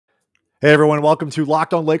Hey everyone, welcome to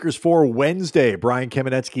Locked On Lakers for Wednesday. Brian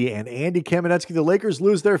Kamenetzky and Andy Kamenetzky. The Lakers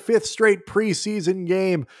lose their fifth straight preseason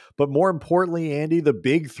game, but more importantly, Andy, the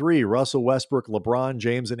big three, Russell Westbrook, LeBron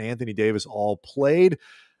James, and Anthony Davis all played,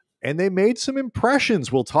 and they made some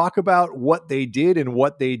impressions. We'll talk about what they did and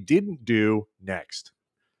what they didn't do next.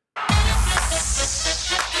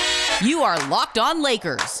 You are Locked On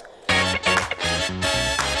Lakers,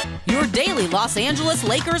 your daily Los Angeles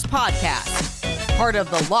Lakers podcast. Part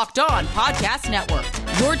of the Locked On Podcast Network,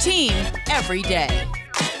 your team every day. I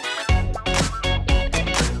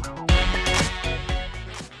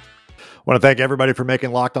want to thank everybody for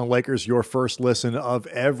making Locked On Lakers your first listen of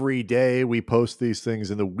every day. We post these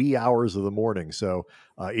things in the wee hours of the morning, so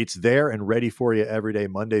it's there and ready for you every day,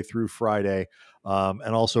 Monday through Friday.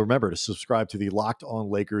 And also remember to subscribe to the Locked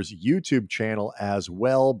On Lakers YouTube channel as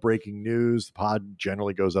well. Breaking news, the pod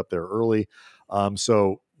generally goes up there early.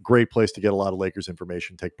 So great place to get a lot of Lakers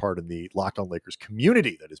information, take part in the Locked On Lakers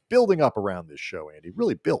community that is building up around this show, Andy.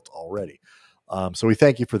 Really built already. So we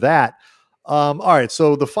thank you for that. All right,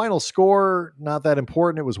 so the final score, not that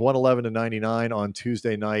important. It was 111-99 on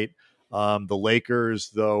Tuesday night. The Lakers,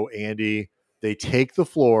 though, Andy, they take the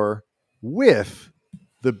floor with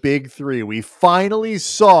the big three. We finally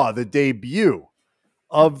saw the debut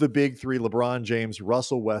of the big three, LeBron James,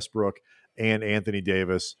 Russell Westbrook, and Anthony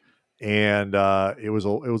Davis. And it was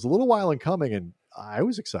a little while in coming, and I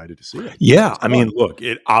was excited to see it. Yeah, I mean, look,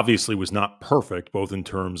 it obviously was not perfect, both in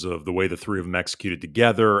terms of the way the three of them executed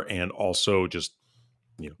together and also just,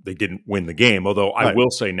 they didn't win the game. Although I will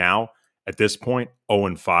say now, at this point,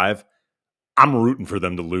 0-5, I'm rooting for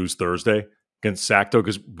them to lose Thursday against Sacto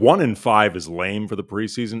because 1-5 is lame for the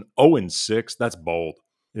preseason. 0-6, that's bold.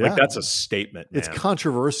 Yeah. Like, that's a statement, man. It's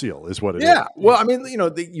controversial is what it is. Yeah. Well, I mean,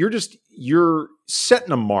 you're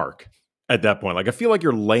setting a mark at that point. Like, I feel like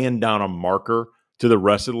you're laying down a marker to the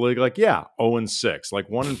rest of the league. Like, yeah, 0-6. Like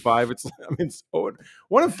 1-5, it's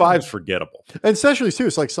 1-5 is forgettable. And especially too,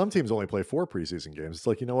 it's like some teams only play 4 preseason games. It's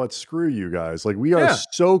like, you know what? Screw you guys. Like, we are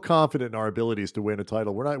so confident in our abilities to win a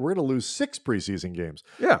title. We're going to lose 6 preseason games.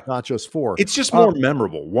 Yeah. Not just 4. It's just more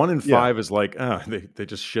memorable. 1-5 is like, they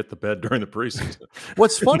just shit the bed during the preseason.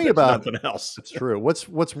 What's funny about nothing else. It's true. What's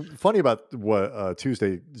funny about what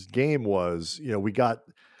Tuesday's game was,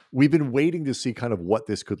 we've been waiting to see kind of what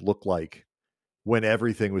this could look like when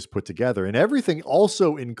everything was put together. And everything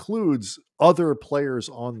also includes other players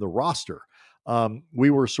on the roster. We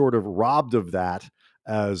were sort of robbed of that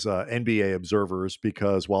as NBA observers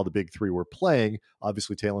because while the big three were playing,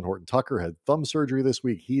 obviously Talen Horton-Tucker had thumb surgery this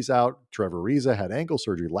week. He's out. Trevor Ariza had ankle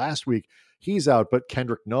surgery last week. He's out. But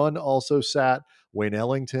Kendrick Nunn also sat. Wayne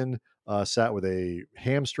Ellington sat with a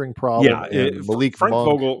hamstring problem. Yeah, Malik Frank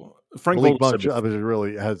Monk, Vogel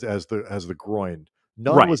really has the groin.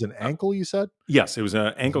 Nunn was an ankle, you said? Yes, it was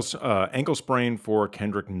an ankle sprain for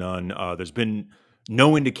Kendrick Nunn. There's been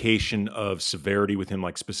no indication of severity with him,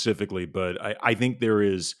 like specifically, but I think there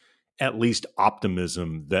is at least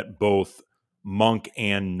optimism that both Monk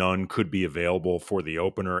and Nunn could be available for the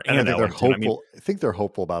opener. And I think they're hopeful. I think they're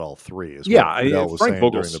hopeful about all 3. Is what Bell was saying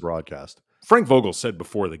during the broadcast. Frank Vogel said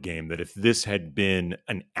before the game that if this had been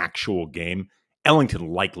an actual game, Ellington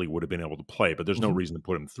likely would have been able to play, but there's no reason to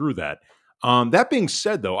put him through that. That being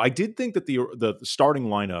said, though, I did think that the starting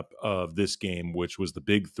lineup of this game, which was the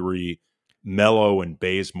big three, Melo and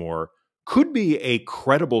Bazemore, could be a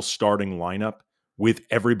credible starting lineup with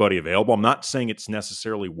everybody available. I'm not saying it's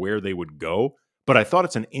necessarily where they would go, but I thought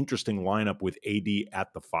it's an interesting lineup with AD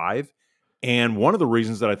at the 5. And one of the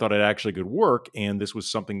reasons that I thought it actually could work, and this was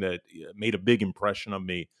something that made a big impression on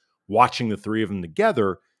me watching the three of them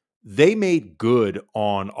together, they made good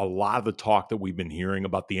on a lot of the talk that we've been hearing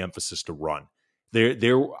about the emphasis to run.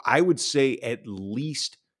 There, I would say at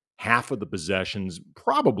least half of the possessions,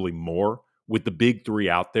 probably more, with the big three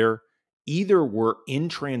out there, either were in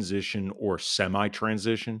transition or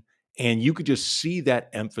semi-transition, and you could just see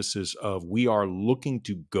that emphasis of we are looking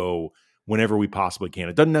to go whenever we possibly can.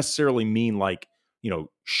 It doesn't necessarily mean like,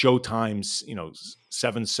 showtimes,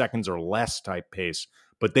 7 seconds or less type pace,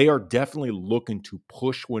 but they are definitely looking to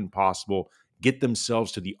push when possible, get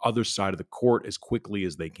themselves to the other side of the court as quickly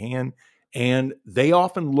as they can. And they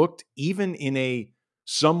often looked, even in a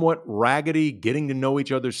somewhat raggedy, getting to know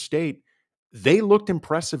each other's state, they looked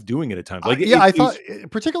impressive doing it at times. I thought,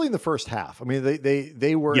 particularly in the first half. I mean,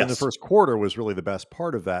 they were in the first quarter was really the best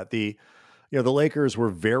part of that. The Lakers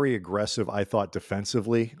were very aggressive, I thought,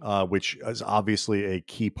 defensively, which is obviously a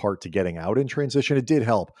key part to getting out in transition. It did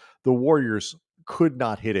help. The Warriors could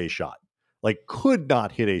not hit a shot,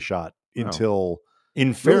 until,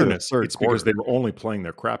 in fairness, it's because they were only playing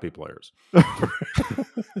their crappy players.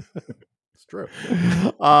 true.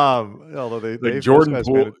 Although Like those Jordan guys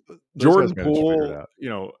Poole, managed to figure it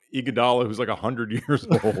out. Iguodala, who's like 100 years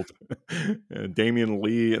old, and Damian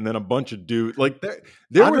Lee, and then a bunch of dudes. Like there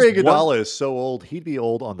was Andre one. Iguodala is so old; he'd be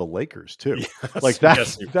old on the Lakers too. Yes, Like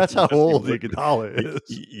that's how old Iguodala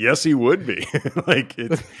is. Yes, he would be. Like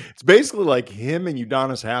it's basically like him and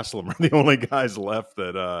Udonis Haslem are the only guys left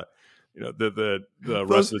that the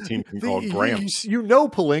rest of the team can call Gramps.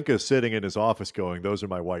 Pelinka's sitting in his office going, "Those are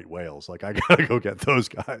my white whales." Like I gotta go get those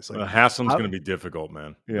guys. Like Haslem's going to be difficult,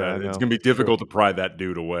 man. Yeah, it's going to be difficult to pry that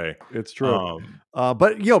dude away. It's true.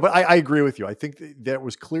 But I agree with you. I think that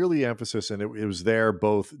was clearly emphasis, and it was there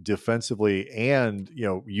both defensively and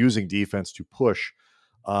using defense to push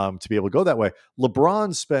to be able to go that way.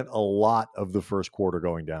 LeBron spent a lot of the first quarter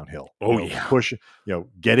going downhill. Push,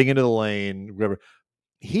 getting into the lane, whatever.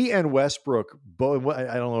 He and Westbrook, both,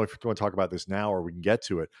 I don't know if you want to talk about this now or we can get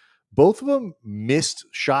to it. Both of them missed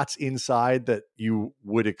shots inside that you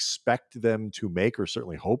would expect them to make, or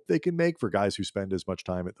certainly hope they can make, for guys who spend as much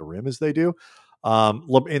time at the rim as they do.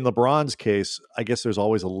 In LeBron's case, I guess there's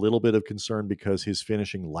always a little bit of concern because his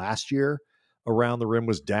finishing last year around the rim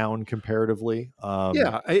was down comparatively.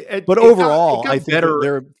 But overall, I think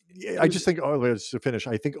better. I just think, to finish,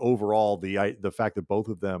 I think overall the fact that both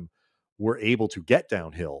of them were able to get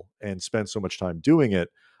downhill and spend so much time doing it,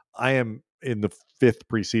 I am in the 5th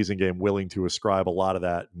preseason game willing to ascribe a lot of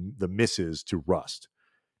the misses to rust.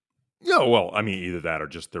 Yeah, well, I mean, either that or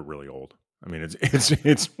just they're really old. I mean,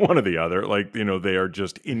 it's one or the other. Like, they are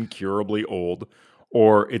just incurably old,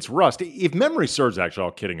 or it's rust. If memory serves, actually,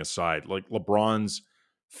 all kidding aside, like LeBron's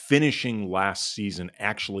finishing last season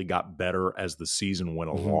actually got better as the season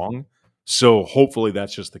went along. So hopefully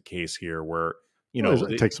that's just the case here where,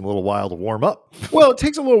 it takes them a little while to warm up. Well, it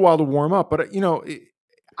takes a little while to warm up, but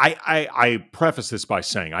I preface this by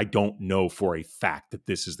saying I don't know for a fact that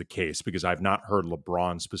this is the case because I've not heard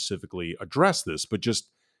LeBron specifically address this, but just,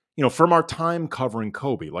 from our time covering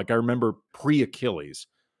Kobe, like I remember pre-Achilles,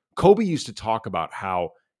 Kobe used to talk about how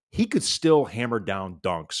he could still hammer down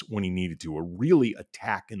dunks when he needed to, or really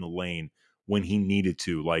attack in the lane when he needed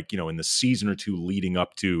to, like, in the season or two leading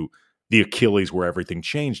up to the Achilles where everything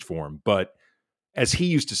changed for him. But as he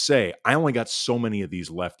used to say, I only got so many of these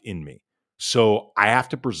left in me. So I have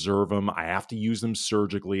to preserve them. I have to use them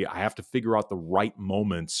surgically. I have to figure out the right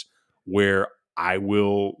moments where I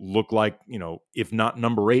will look like, if not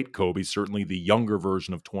number 8 Kobe, certainly the younger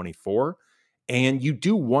version of 24. And you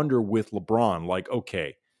do wonder with LeBron, like,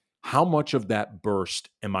 okay, how much of that burst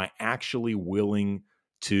am I actually willing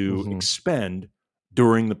to expend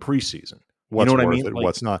during the preseason? What's worth it,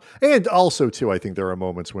 what's not. And also, too, I think there are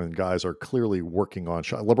moments when guys are clearly working on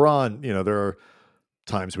shot. LeBron, there are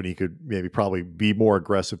times when he could probably be more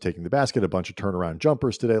aggressive taking the basket, a bunch of turnaround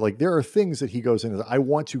jumpers today. Like, there are things that he goes in, I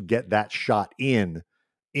want to get that shot in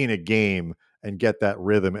a game and get that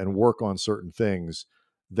rhythm and work on certain things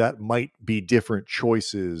that might be different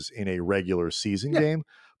choices in a regular season game.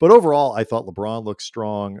 But overall, I thought LeBron looked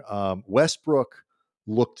strong. Westbrook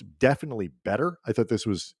looked definitely better. I thought this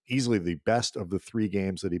was easily the best of the 3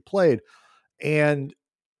 games that he played. And,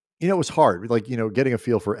 it was hard. Like, getting a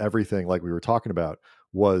feel for everything, like we were talking about,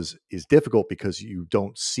 is difficult because you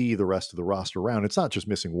don't see the rest of the roster around. It's not just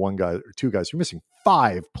missing 1 guy or 2 guys. You're missing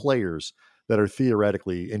 5 players that are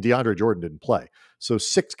theoretically, and DeAndre Jordan didn't play. So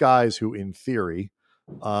 6 guys who, in theory,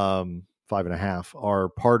 5.5 are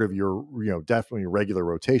part of your, definitely regular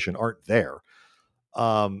rotation aren't there.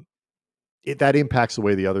 That impacts the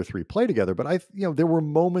way the other 3 play together. But there were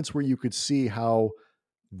moments where you could see how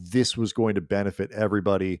this was going to benefit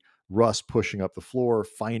everybody. Russ pushing up the floor,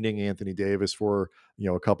 finding Anthony Davis for,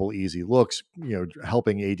 a couple easy looks,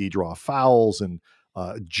 helping AD draw fouls, and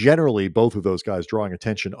generally both of those guys drawing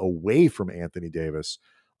attention away from Anthony Davis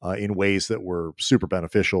in ways that were super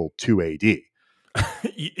beneficial to AD.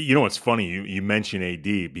 It's funny. You mentioned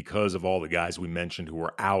AD because of all the guys we mentioned who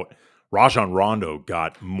were out. Rajon Rondo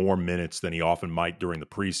got more minutes than he often might during the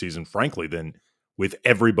preseason, frankly, than with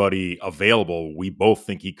everybody available, we both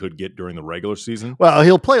think he could get during the regular season. Well,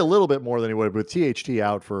 he'll play a little bit more than he would with THT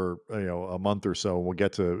out for a month or so. We'll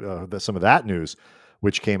get to some of that news,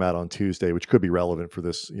 which came out on Tuesday, which could be relevant for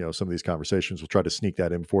this. Some of these conversations. We'll try to sneak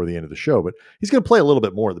that in before the end of the show, but he's going to play a little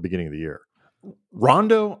bit more at the beginning of the year.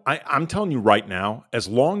 Rondo, I'm telling you right now, as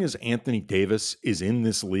long as Anthony Davis is in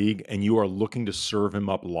this league and you are looking to serve him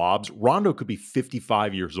up lobs, Rondo could be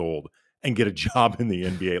 55 years old and get a job in the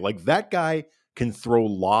NBA. Like, that guy can throw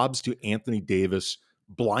lobs to Anthony Davis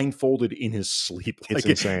blindfolded in his sleep. It's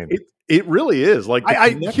insane. It really is. Like,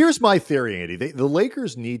 here's my theory, Andy. The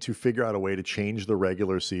Lakers need to figure out a way to change the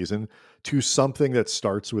regular season to something that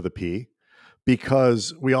starts with a P,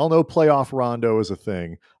 because we all know playoff Rondo is a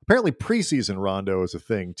thing. Apparently preseason Rondo is a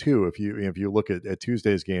thing too. If you look at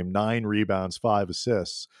Tuesday's game, 9 rebounds, 5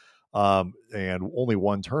 assists, and only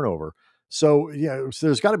 1 turnover. So so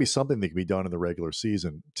there's got to be something that can be done in the regular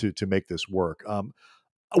season to make this work.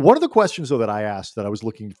 One of the questions though that I asked that I was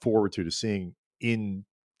looking forward to seeing in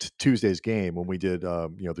Tuesday's game when we did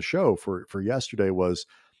the show for yesterday was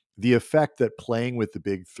the effect that playing with the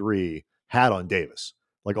big three had on Davis,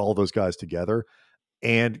 like all those guys together.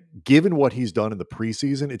 And given what he's done in the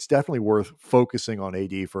preseason, it's definitely worth focusing on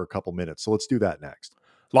AD for a couple minutes. So let's do that next.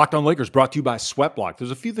 Locked On Lakers brought to you by Sweatblock. There's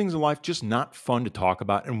a few things in life just not fun to talk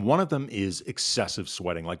about, and one of them is excessive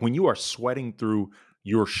sweating. Like when you are sweating through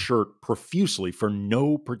your shirt profusely for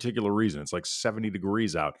no particular reason. It's like 70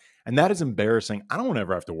 degrees out, and that is embarrassing. I don't want to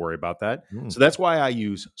ever have to worry about that. So that's why I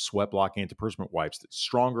use Sweatblock antiperspirant wipes. That's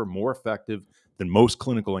stronger, more effective than most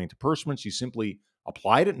clinical antiperspirants. You simply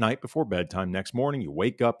apply it at night before bedtime. Next morning, you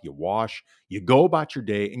wake up, you wash, you go about your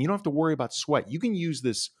day, and you don't have to worry about sweat. You can use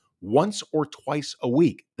this once or twice a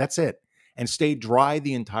week. That's it. And stay dry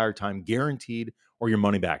the entire time, guaranteed, or your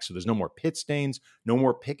money back. So there's no more pit stains, no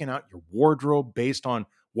more picking out your wardrobe based on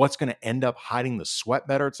what's going to end up hiding the sweat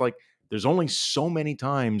better. It's like there's only so many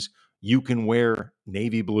times you can wear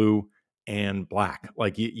navy blue and black.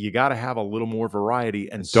 Like you got to have a little more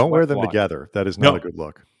variety. And don't wear them together. That is not a good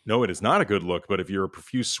look. No, it is not a good look. But if you're a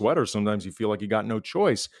profuse sweater, sometimes you feel like you got no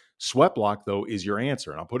choice. Sweatblock, though, is your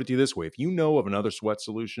answer. And I'll put it to you this way. If you know of another sweat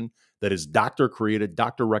solution that is doctor created,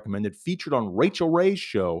 doctor recommended, featured on Rachel Ray's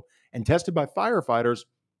show, and tested by firefighters,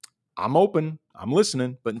 I'm open. I'm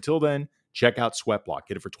listening. But until then, check out Sweatblock.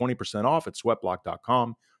 Get it for 20% off at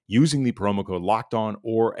sweatblock.com using the promo code LOCKEDON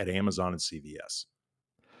or at Amazon and CVS.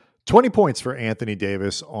 20 points for Anthony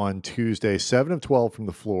Davis on Tuesday, 7 of 12 from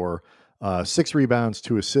the floor. 6 rebounds,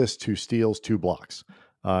 2 assists, 2 steals, 2 blocks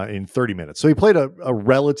in 30 minutes. So he played a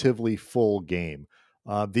relatively full game.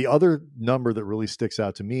 The other number that really sticks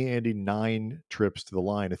out to me, Andy, 9 trips to the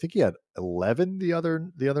line. I think he had 11 the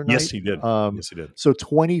other night. Yes, he did. Yes, he did. So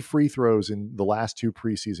 20 free throws in the last 2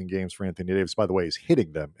 preseason games for Anthony Davis. By the way, he's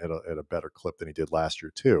hitting them at a better clip than he did last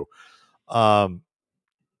year too.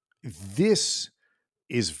 This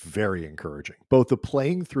is very encouraging. Both the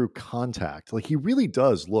playing through contact, like he really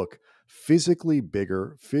does look physically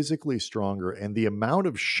bigger, physically stronger, and the amount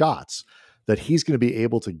of shots that he's going to be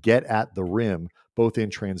able to get at the rim, both in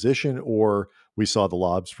transition or we saw the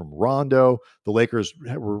lobs from Rondo. The Lakers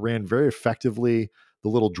ran very effectively the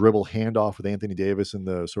little dribble handoff with Anthony Davis in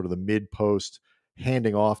the sort of the mid post,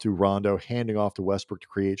 handing off to Rondo, handing off to Westbrook to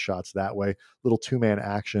create shots that way. Little 2-man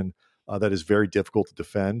action that is very difficult to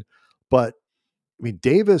defend. But I mean,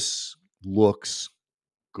 Davis looks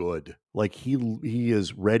good. Like he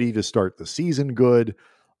is ready to start the season good.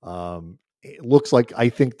 It looks like, I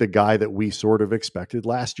think, the guy that we sort of expected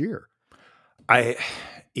last year. I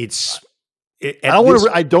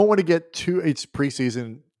don't want to get too, it's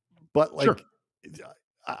preseason, but like, sure.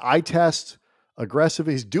 I test aggressive.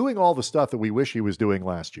 He's doing all the stuff that we wish he was doing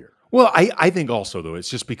last year. Well, I think also, though, it's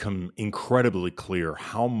just become incredibly clear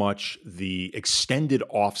how much the extended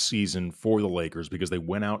offseason for the Lakers, because they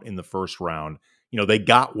went out in the first round, they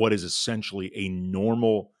got what is essentially a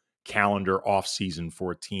normal calendar offseason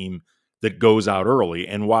for a team that goes out early.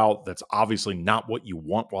 And while that's obviously not what you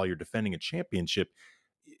want while you're defending a championship,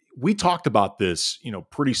 we talked about this,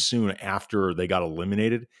 pretty soon after they got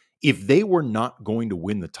eliminated. If they were not going to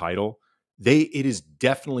win the title, it is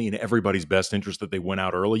definitely in everybody's best interest that they went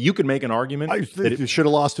out early. You could make an argument. I think you should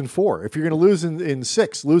have lost in 4. If you're going to lose in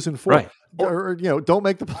 6, lose in 4. Right. Or don't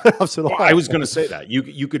make the playoffs at all. I was going to say that.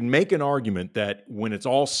 You could make an argument that when it's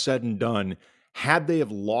all said and done, had they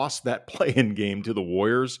have lost that play-in game to the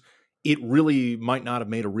Warriors, it really might not have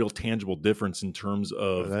made a real tangible difference in terms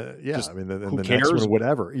of who cares? Next one or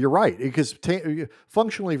whatever. You're right. Because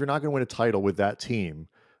functionally, if you're not going to win a title with that team,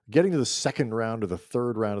 getting to the second round or the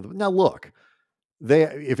third round now look,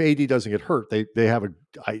 if AD doesn't get hurt, they have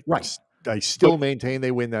I still maintain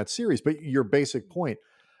they win that series. But your basic point,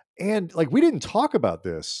 and like we didn't talk about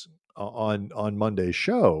this on Monday's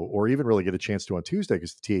show, or even really get a chance to on Tuesday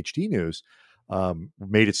because the THT news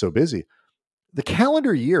made it so busy. The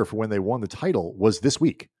calendar year for when they won the title was this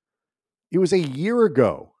week. It was a year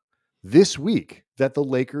ago this week that the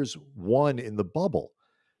Lakers won in the bubble.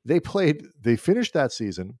 They finished that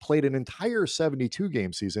season, played an entire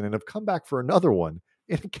 72-game season, and have come back for another one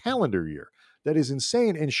in a calendar year. That is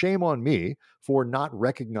insane, and shame on me for not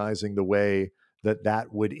recognizing the way that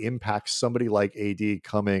would impact somebody like AD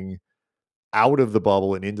coming out of the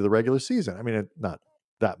bubble and into the regular season. I mean, not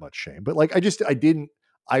that much shame, but like I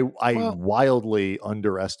I Well, wildly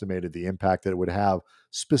underestimated the impact that it would have,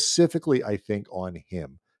 specifically, I think, on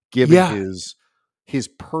him, given yeah. his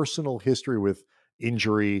personal history with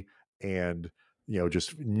injury and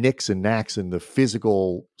just nicks and knacks and the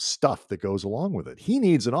physical stuff that goes along with it. He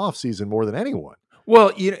needs an off season more than anyone.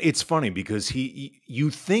 Well, it's funny because you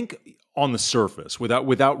think on the surface,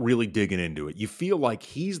 without really digging into it, you feel like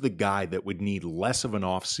he's the guy that would need less of an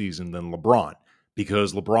off season than LeBron,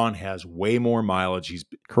 because LeBron has way more mileage.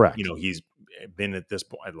 Correct. He's been at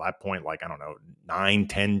that point, like, I don't know, 9,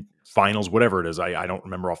 10 finals, whatever it is. I don't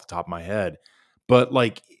remember off the top of my head, but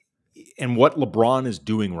like, and what LeBron is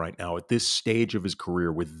doing right now at this stage of his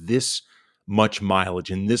career with this much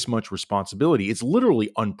mileage and this much responsibility, it's literally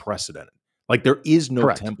unprecedented. Like, there is no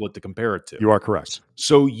Correct. template to compare it to. You are correct.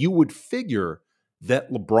 So you would figure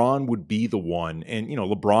that LeBron would be the one. And,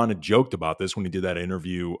 LeBron had joked about this when he did that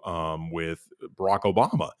interview with Barack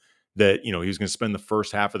Obama, that, he was going to spend the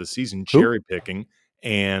first half of the season cherry picking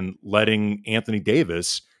and letting Anthony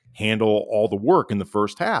Davis handle all the work in the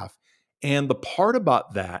first half. And the part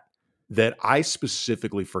about that I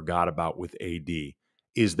specifically forgot about with AD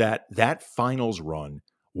is that finals run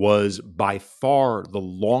was by far the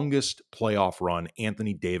longest playoff run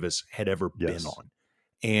Anthony Davis had ever been on.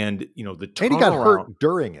 And, the turnaround, and he got hurt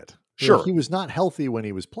during it. Sure. He was not healthy when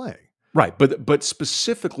he was playing. Right. But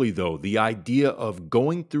specifically, though, the idea of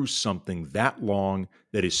going through something that long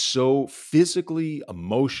that is so physically,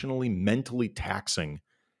 emotionally, mentally taxing,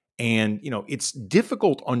 and, it's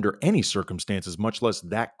difficult under any circumstances, much less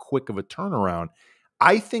that quick of a turnaround.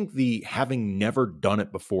 I think the having never done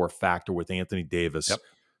it before factor with Anthony Davis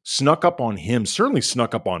snuck up on him, certainly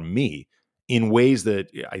snuck up on me in ways that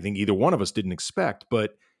I think either one of us didn't expect.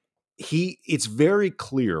 But it's very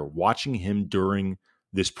clear watching him during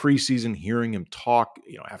this preseason, hearing him talk,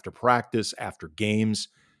 after practice, after games,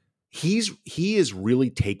 he is really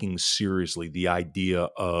taking seriously the idea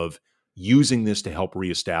of using this to help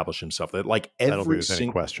reestablish himself. That, like, every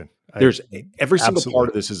single question, every single part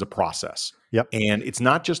of this is a process. Yep. And it's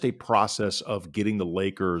not just a process of getting the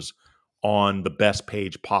Lakers on the best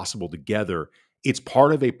page possible together. It's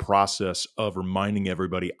part of a process of reminding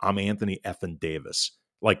everybody, I'm Anthony effing Davis.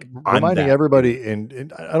 Like, reminding everybody,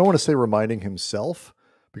 and I don't want to say reminding himself,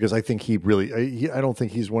 because I think I don't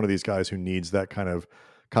think he's one of these guys who needs that kind of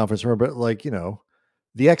confidence. But like,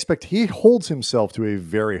 he holds himself to a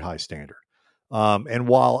very high standard. And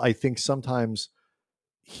while I think sometimes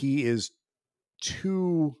he is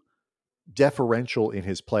too deferential in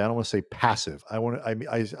his play, I don't want to say passive.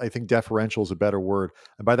 I think deferential is a better word.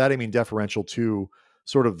 And by that, I mean deferential to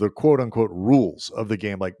sort of the quote unquote rules of the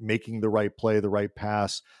game, like making the right play, the right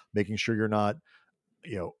pass, making sure you're not,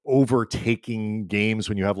 overtaking games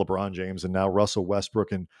when you have LeBron James and now Russell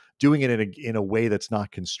Westbrook, and doing it in a way that's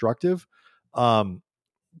not constructive.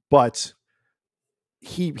 But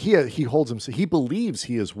he holds himself. He believes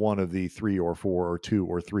he is one of the 3 or 4 or 2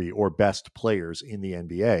 or 3 or best players in the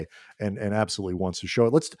NBA, and absolutely wants to show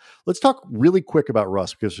it. Let's talk really quick about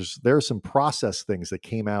Russ, because there are some process things that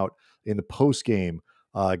came out in the post game.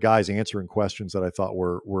 Guys answering questions that I thought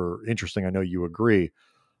were interesting. I know you agree.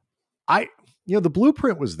 The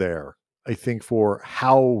blueprint was there, I think, for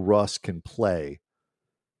how Russ can play.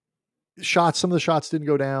 Some of the shots didn't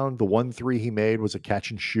go down. The 1-3 he made was a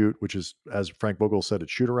catch and shoot, which is, as Frank Vogel said, at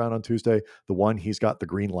shoot around on Tuesday, the one he's got the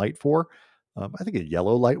green light for. I think a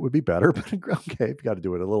yellow light would be better, but okay, you got to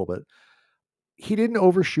do it a little bit. He didn't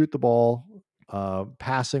overshoot the ball.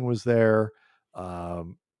 Passing was there,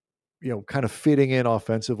 kind of fitting in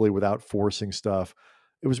offensively without forcing stuff.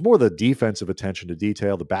 It was more the defensive attention to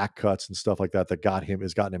detail, the back cuts and stuff like that has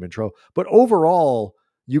gotten him in trouble. But overall,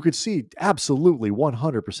 you could see absolutely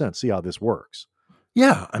 100% see how this works.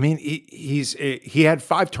 Yeah, I mean, he had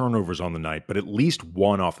 5 turnovers on the night, but at least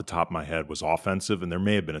one off the top of my head was offensive, and there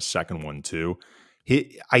may have been a second one too.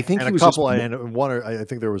 I think there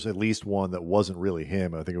was at least one that wasn't really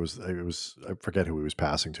him. I think it was I forget who he was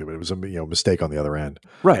passing to, but it was a mistake on the other end.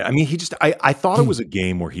 Right. I mean, I thought it was a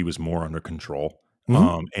game where he was more under control.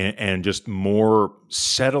 And just more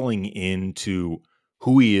settling into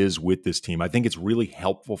who he is with this team. I think it's really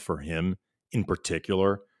helpful for him in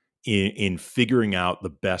particular in figuring out the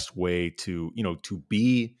best way to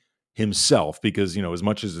be himself, because, as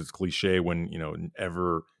much as it's cliche when,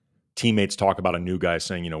 ever teammates talk about a new guy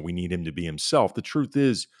saying, we need him to be himself. The truth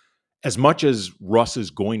is, as much as Russ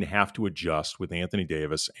is going to have to adjust with Anthony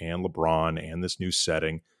Davis and LeBron and this new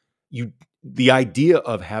setting, the idea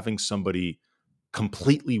of having somebody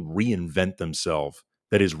completely reinvent themselves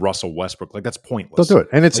that is Russell Westbrook, like, that's pointless. Don't do it.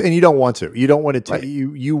 And and you don't want to. You don't want to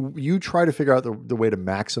you try to figure out the way to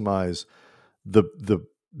maximize the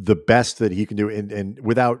the best that he can do, and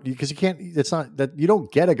without, because you can't. It's not that you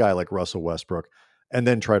don't get a guy like Russell Westbrook and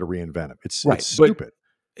then try to reinvent him. It's stupid.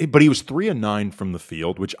 But he was 3 of 9 from the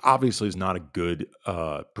field, which obviously is not a good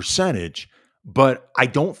percentage. But I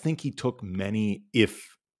don't think he took many,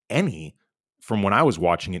 if any, from when I was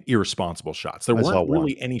watching it, irresponsible shots. There weren't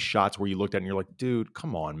really any shots where you looked at it and you're like, dude,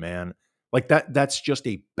 come on, man. Like that's just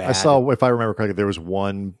a bad. I saw, if I remember correctly, there was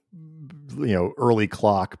one, early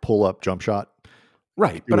clock pull up jump shot.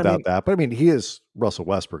 Right. But without that. But I mean, he is Russell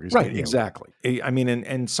Westbrook. He's right. Exactly. I mean,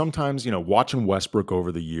 and sometimes, watching Westbrook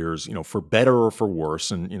over the years, for better or for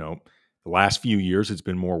worse, and, the last few years it's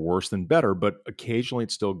been more worse than better, but occasionally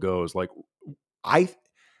it still goes. Like I've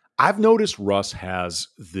noticed Russ has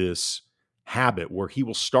this habit where he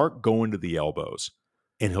will start going to the elbows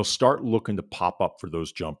and he'll start looking to pop up for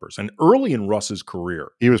those jumpers. And early in Russ's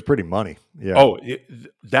career, he was pretty money. Yeah. Oh,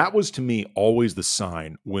 that was to me always the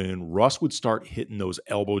sign when Russ would start hitting those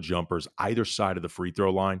elbow jumpers either side of the free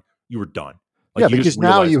throw line. You were done. Like, yeah, because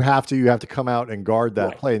now you have to come out and guard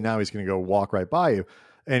that play. And now he's going to go walk right by you,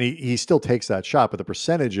 and he still takes that shot. But the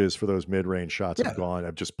percentages for those mid range shots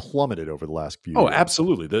have just plummeted over the last few. Oh, years.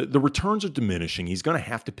 Absolutely. The returns are diminishing. He's going to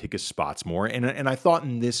have to pick his spots more. And I thought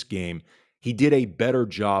in this game he did a better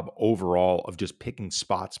job overall of just picking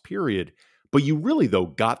spots, period. But you really, though,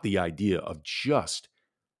 got the idea of just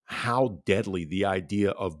how deadly the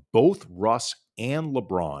idea of both Russ and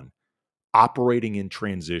LeBron operating in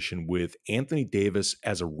transition with Anthony Davis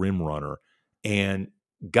as a rim runner and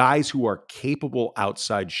guys who are capable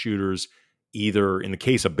outside shooters, either in the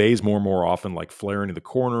case of Bazemore more often like flaring to the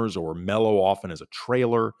corners, or Melo often as a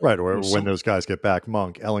trailer. Right, or when those guys get back,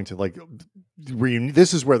 Monk, Ellington,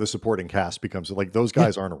 this is where the supporting cast becomes, like, those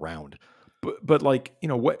guys aren't around. But like,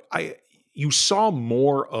 you saw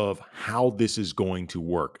more of how this is going to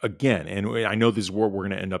work. Again, and I know this is what we're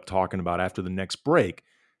going to end up talking about after the next break.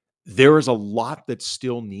 There is a lot that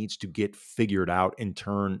still needs to get figured out in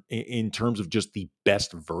terms of just the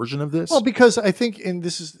best version of this. Well, because I think, and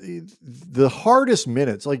this is the hardest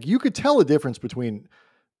minutes, like, you could tell a difference between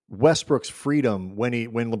Westbrook's freedom when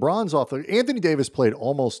LeBron's off. Anthony Davis played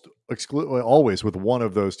almost always with one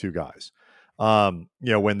of those two guys. When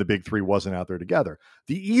the big three wasn't out there together.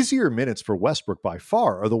 The easier minutes for Westbrook by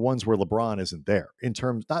far are the ones where LeBron isn't there.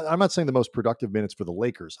 I'm not saying the most productive minutes for the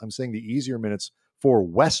Lakers. I'm saying the easier minutes for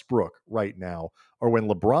Westbrook right now are when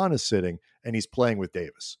LeBron is sitting and he's playing with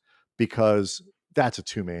Davis, because that's a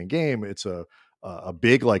two-man game. It's a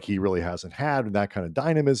big like he really hasn't had, and that kind of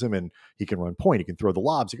dynamism, and he can run point, he can throw the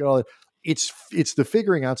lobs, he can all that. It's the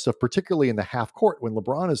figuring out stuff, particularly in the half court when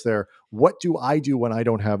LeBron is there. What do I do when I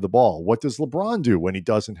don't have the ball? What does LeBron do when he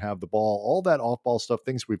doesn't have the ball? All that off-ball stuff,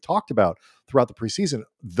 things we've talked about throughout the preseason.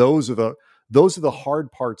 Those are the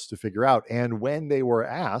hard parts to figure out. And when they were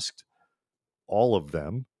asked, all of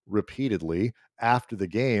them repeatedly after the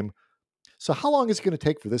game, so how long is it going to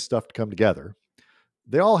take for this stuff to come together?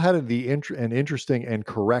 They all had an interesting and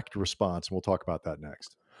correct response. And we'll talk about that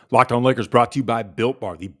next. Locked On Lakers brought to you by Built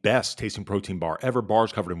Bar, the best tasting protein bar ever.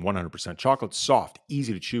 Bars covered in 100% chocolate, soft,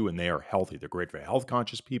 easy to chew, and they are healthy. They're great for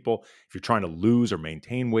health-conscious people. If you're trying to lose or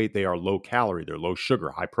maintain weight, they are low calorie, they're low sugar,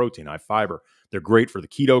 high protein, high fiber. They're great for the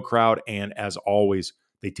keto crowd, and as always,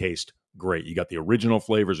 they taste great. You got the original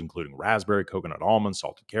flavors, including raspberry, coconut almond,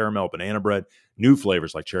 salted caramel, banana bread, new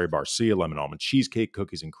flavors like cherry barcia, lemon almond cheesecake,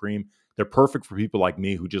 cookies and cream. They're perfect for people like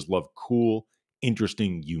me who just love cool,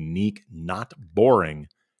 interesting, unique, not boring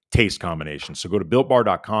taste combinations. So go to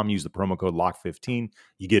BuiltBar.com, use the promo code LOCK15.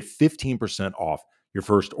 You get 15% off your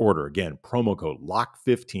first order. Again, promo code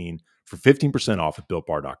LOCK15 for 15% off at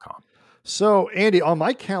BuiltBar.com. So, Andy, on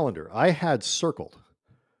my calendar, I had circled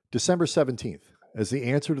December 17th as the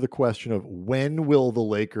answer to the question of when will the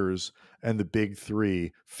Lakers and the big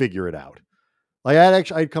three figure it out.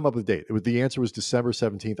 Like, I'd come up with a date. The answer was December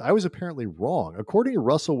 17th. I was apparently wrong. According to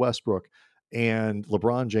Russell Westbrook and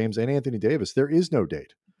LeBron James and Anthony Davis, there is no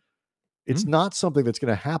date. It's not something that's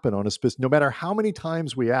going to happen on a specific, no matter how many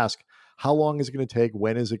times we ask, how long is it going to take?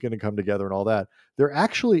 When is it going to come together and all that? There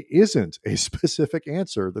actually isn't a specific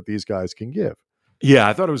answer that these guys can give. Yeah,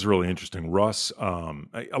 I thought it was really interesting. Russ,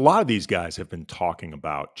 a lot of these guys have been talking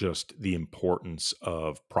about just the importance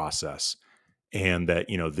of process, and that,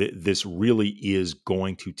 this really is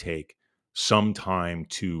going to take some time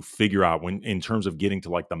to figure out when, in terms of getting to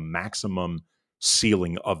like the maximum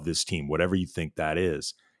ceiling of this team, whatever you think that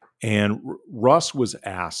is. And Russ was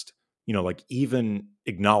asked, like, even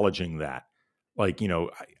acknowledging that, like,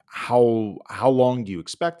 how long do you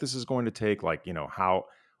expect this is going to take? Like,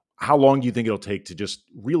 how long do you think it'll take to just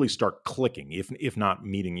really start clicking, if not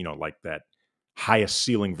meeting, like that highest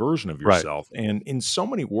ceiling version of yourself? Right. And in so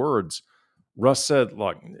many words, Russ said,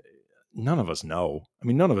 look, none of us know. I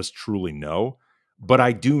mean, none of us truly know, but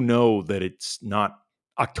I do know that it's not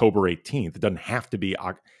October 18th. It doesn't have to be.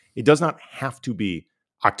 It does not have to be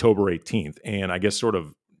October 18th. And I guess sort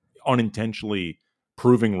of unintentionally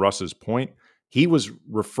proving Russ's point, he was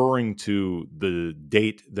referring to the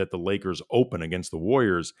date that the Lakers open against the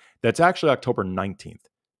Warriors. That's actually October 19th,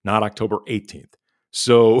 not October 18th.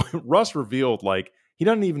 So Russ revealed, like, he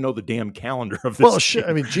doesn't even know the damn calendar of this. Well, shit.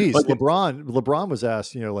 I mean, geez, Like, LeBron was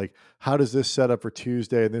asked, like, how does this set up for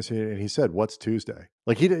Tuesday and this, and he said, "What's Tuesday?"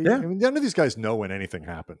 Like I mean, none of these guys know when anything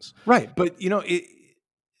happens, right? But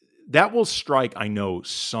that will strike, I know,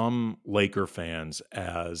 some Laker fans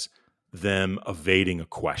as them evading a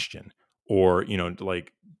question, or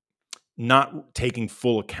like not taking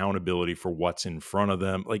full accountability for what's in front of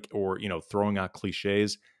them, like, or throwing out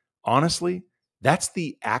cliches. Honestly, that's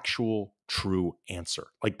the actual true answer.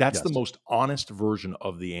 Like, that's the most honest version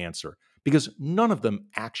of the answer, because none of them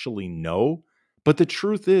actually know. But the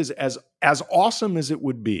truth is, as awesome as it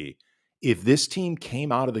would be if this team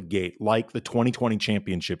came out of the gate like the 2020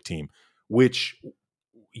 championship team, which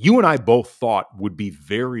you and I both thought would be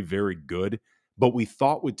very, very good, but we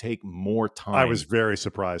thought would take more time. I was very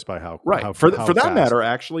surprised by how for that fast. matter,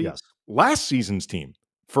 actually, last season's team,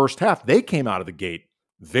 first half, they came out of the gate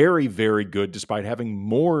very, very good, despite having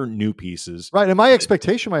more new pieces. Right. And my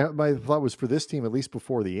expectation, my thought was for this team, at least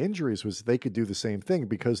before the injuries, was they could do the same thing,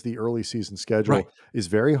 because the early season schedule is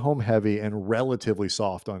very home heavy and relatively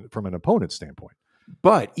soft from an opponent's standpoint.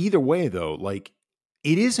 But either way, though, like,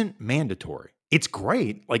 it isn't mandatory. It's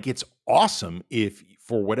great. Like, it's awesome if,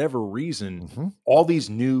 for whatever reason, all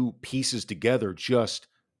these new pieces together, just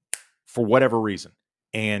for whatever reason,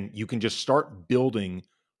 and you can just start building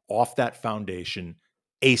off that foundation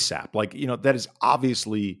ASAP. Like, that is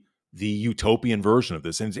obviously the utopian version of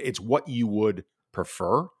this, and it's what you would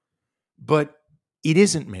prefer, but it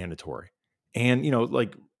isn't mandatory. And,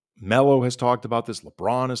 like, Melo has talked about this,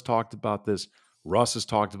 LeBron has talked about this, Russ has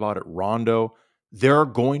talked about it, Rondo. There are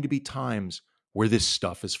going to be times where this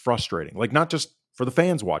stuff is frustrating, like, not just for the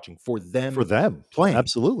fans watching, for them playing.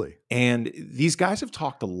 Absolutely. And these guys have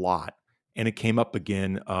talked a lot, and it came up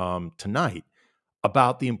again tonight,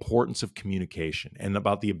 about the importance of communication and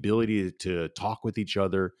about the ability to talk with each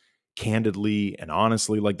other candidly and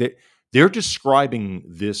honestly. Like, they're describing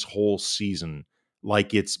this whole season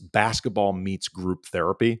like it's basketball meets group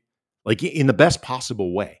therapy, like, in the best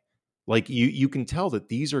possible way. Like, you can tell that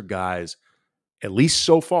these are guys, at least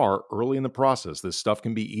so far early in the process. This stuff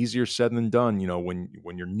can be easier said than done, when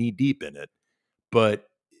you're knee deep in it. But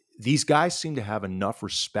these guys seem to have enough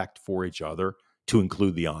respect for each other to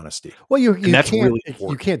include the honesty. Well, you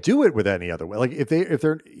can't do it with any other way. Like,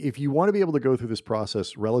 if you want to be able to go through this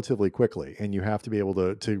process relatively quickly, and you have to be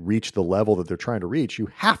able to reach the level that they're trying to reach, you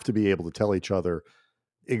have to be able to tell each other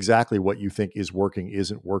exactly what you think is working,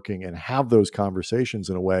 isn't working, and have those conversations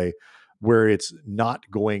in a way where it's not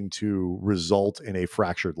going to result in a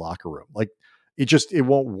fractured locker room. Like, it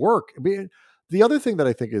won't work. I mean, the other thing that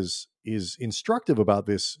I think is instructive about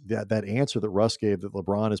this, that answer that Russ gave, that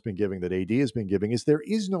LeBron has been giving, that AD has been giving, is there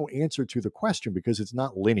is no answer to the question, because it's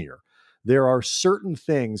not linear. There are certain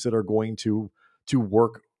things that are going to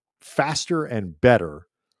work faster and better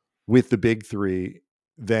with the big three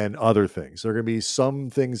than other things. There are going to be some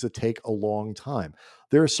things that take a long time.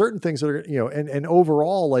 There are certain things that are, and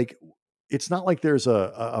overall, like, it's not like there's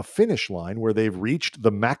a finish line where they've reached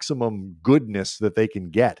the maximum goodness that they can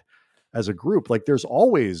get as a group. Like, there's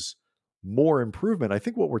always more improvement. I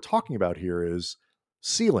think what we're talking about here is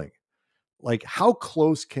ceiling. Like, how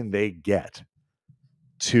close can they get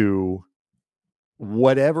to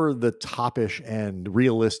whatever the topish end,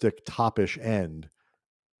 realistic topish end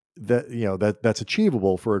that that's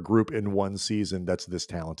achievable for a group in one season that's this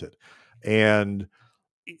talented. And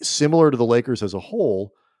similar to the Lakers as a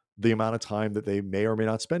whole, the amount of time that they may or may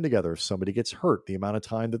not spend together, if somebody gets hurt, the amount of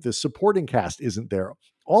time that the supporting cast isn't there.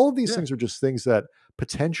 All of these things are just things that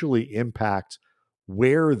potentially impact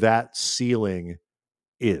where that ceiling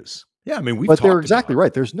is. Yeah, I mean, but they're exactly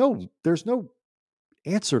right. There's no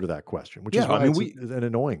answer to that question, which is why it's an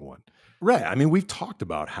annoying one. Right. I mean, we've talked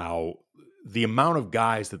about how the amount of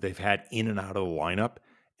guys that they've had in and out of the lineup,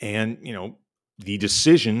 and, the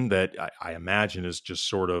decision that I imagine is just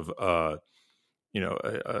sort of, a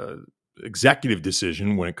executive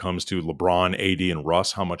decision when it comes to LeBron, AD, and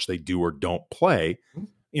Russ, how much they do or don't play,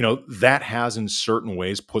 that has in certain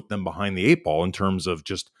ways put them behind the eight ball in terms of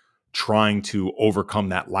just trying to overcome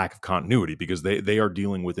that lack of continuity, because they are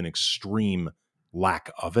dealing with an extreme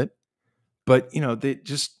lack of it. But, they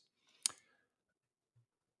just,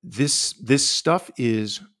 this stuff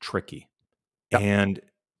is tricky. Yep. And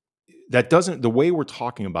that doesn't, the way we're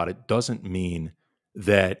talking about it doesn't mean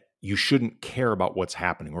that you shouldn't care about what's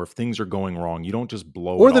happening, or if things are going wrong, you don't just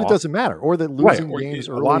blow Or it that it off. doesn't matter, or that Right. losing Or games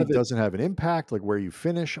a lot early of it, doesn't have an impact, like where you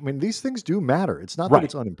finish. I mean, these things do matter. It's not that right.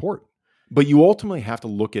 it's unimportant. But you ultimately have to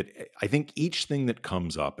look at, I think, each thing that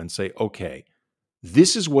comes up and say, okay,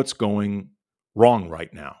 this is what's going wrong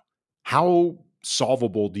right now. How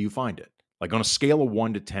solvable do you find it? Like on a scale of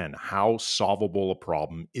 1 to 10, how solvable a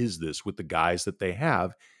problem is this with the guys that they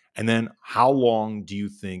have? And then how long do you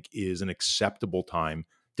think is an acceptable time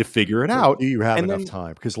to figure it out? Do you have And enough then,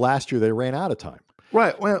 time? Because last year they ran out of time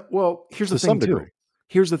right. Well, here's the to some thing too. degree.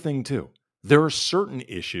 Here's the thing too. There are certain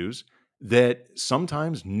issues that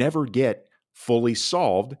sometimes never get fully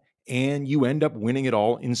solved, and you end up winning it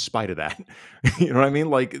all in spite of that. You know what I mean?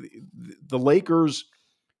 Like the Lakers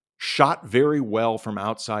shot very well from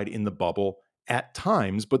outside in the bubble at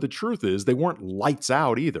times, but the truth is they weren't lights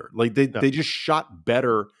out either. Like No. they just shot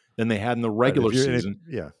better than they had in the Right, regular season.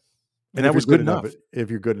 yeah. And that was good enough.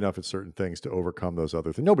 If you're good enough at certain things to overcome those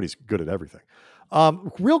other things, nobody's good at everything.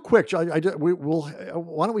 Real quick, why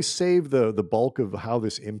don't we save the bulk of how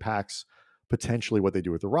this impacts potentially what they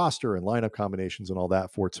do with the roster and lineup combinations and all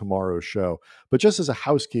that for tomorrow's show. But just as a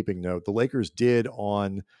housekeeping note, the Lakers did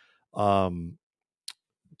on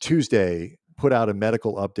Tuesday put out a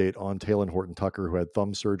medical update on Talen Horton-Tucker, who had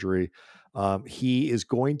thumb surgery. He is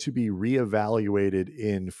going to be reevaluated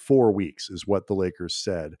in 4 weeks, is what the Lakers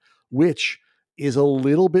said, which is a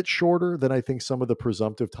little bit shorter than I think some of the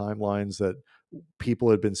presumptive timelines that people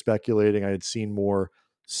had been speculating. I had seen more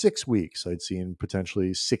 6 weeks. I'd seen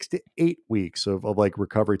potentially 6 to 8 weeks of like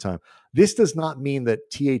recovery time. This does not mean that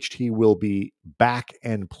THT will be back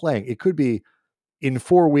and playing. It could be in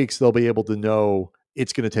 4 weeks, they'll be able to know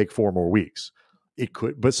it's going to take 4 more weeks. It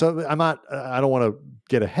could, but so I don't want to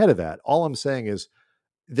get ahead of that. All I'm saying is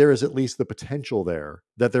there is at least the potential there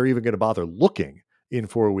that they're even going to bother looking in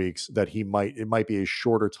 4 weeks, that it might be a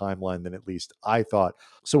shorter timeline than at least I thought.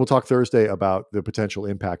 So we'll talk Thursday about the potential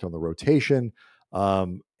impact on the rotation,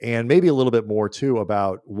 and maybe a little bit more too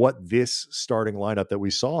about what this starting lineup that we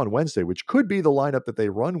saw on Wednesday, which could be the lineup that they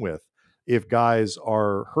run with if guys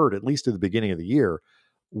are hurt, at least at the beginning of the year,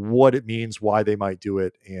 what it means, why they might do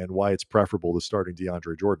it, and why it's preferable to starting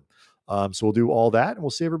DeAndre Jordan. So we'll do all that, and we'll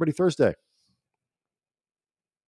see everybody Thursday.